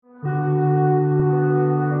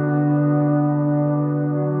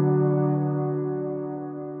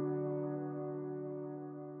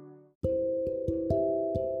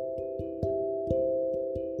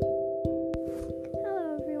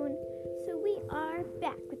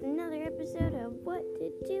back with another episode of What to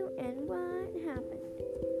Do and What Happened.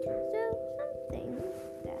 So, some things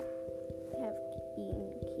that have been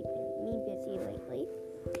keeping me busy lately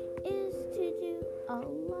is to do a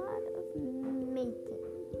lot of making.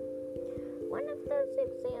 One of those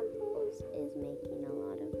examples is making a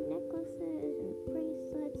lot of necklaces and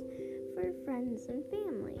bracelets for friends and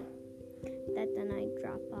family that then I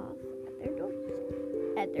drop off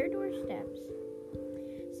at their doorsteps.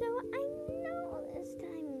 So I know this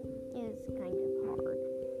time is kind of hard,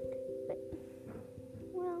 but,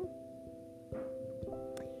 well,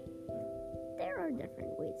 there are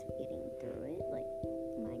different ways of getting through it. Like,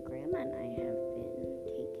 my grandma and I have been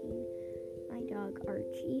taking my dog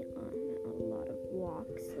Archie on a lot of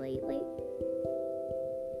walks lately.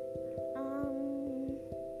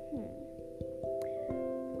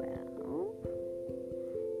 Well,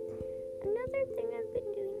 another thing I've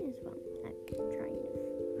been doing is, I'm trying to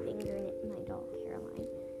finger knit my doll Caroline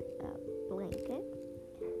a blanket.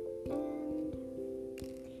 And,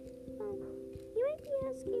 you might be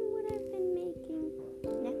asking what I've been making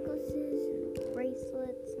necklaces and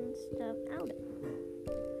bracelets and stuff out of.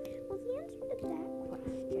 Well, the answer to that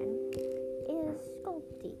question is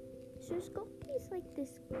Sculpey. So Sculpey is like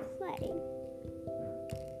this clay.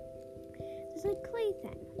 It's like clay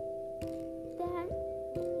thing that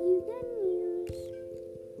you then use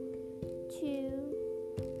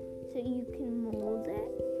so you can mold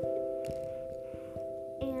it,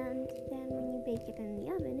 and then when you bake it in the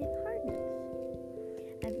oven, it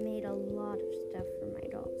hardens. I've made a lot of stuff for my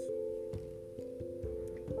dolls.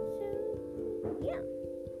 So, yeah.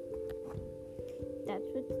 That's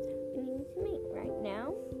what's happening to me right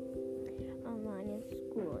now. Online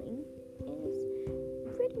schooling is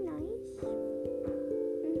pretty nice.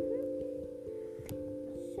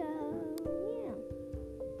 So, yeah.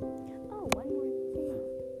 Oh, one more thing.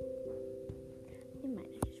 I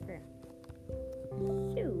might have just forgot.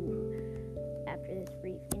 So, after this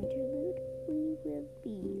brief interlude, we will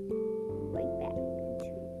be right back to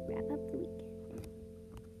wrap up the weekend.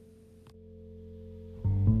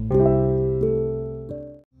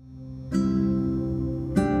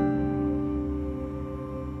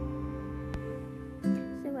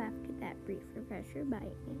 So after that brief refresher by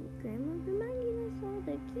Aunt Grandma reminding us all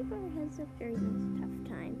to keep our heads up during this tough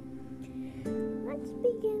time, let's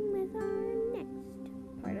begin with our next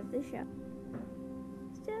part of the show.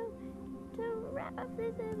 So, to wrap up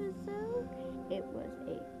this episode, it was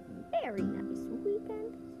a very nice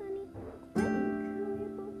weekend, sunny, quite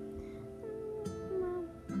enjoyable.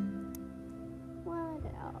 What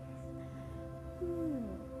else?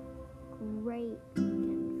 Great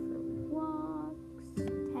weekend for walks,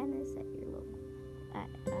 tennis at your local,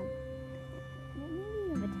 maybe you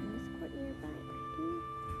have a tennis court nearby. I do.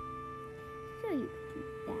 So you could do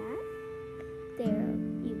that. There,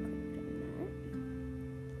 you could have done that.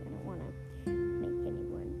 I don't want to make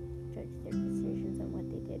anyone judge their decisions on what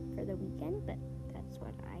they did for the weekend, but that's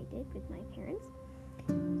what I did with my parents.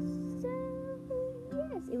 So,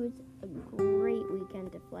 yes, it was a great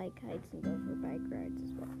weekend to fly kites and go for bike rides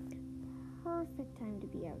as well. Perfect time to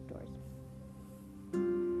be outdoors.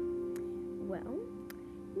 Well,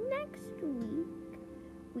 next week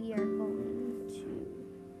we are going to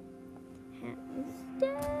have,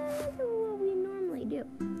 instead of what we normally do,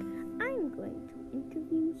 I'm going to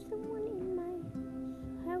interview someone in my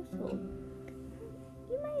household.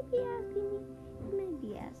 You might be asking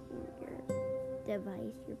your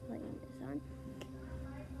device you're playing this on,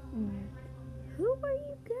 who are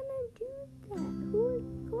you gonna do that? Who are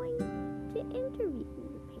you going to interview?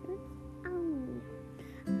 Your parents?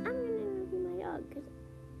 I'm gonna interview my dog because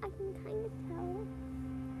I can kind of tell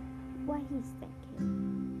what he's thinking.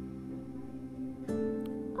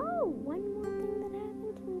 Oh, one more thing that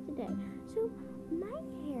happened to me today. So my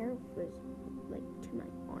hair was like to my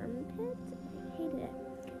armpits. I hated it.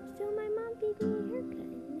 So my mom gave me a haircut,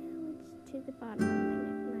 and now it's to the bottom of my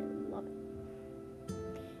neck, and I love it.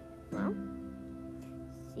 Well,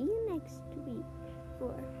 see you next week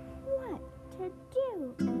for What to Do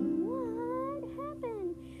and What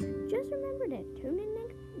Happened. Just remember to tune in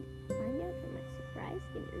next week to find out who my surprise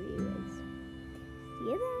interview is. See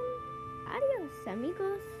you then. Adios,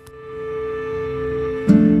 amigos.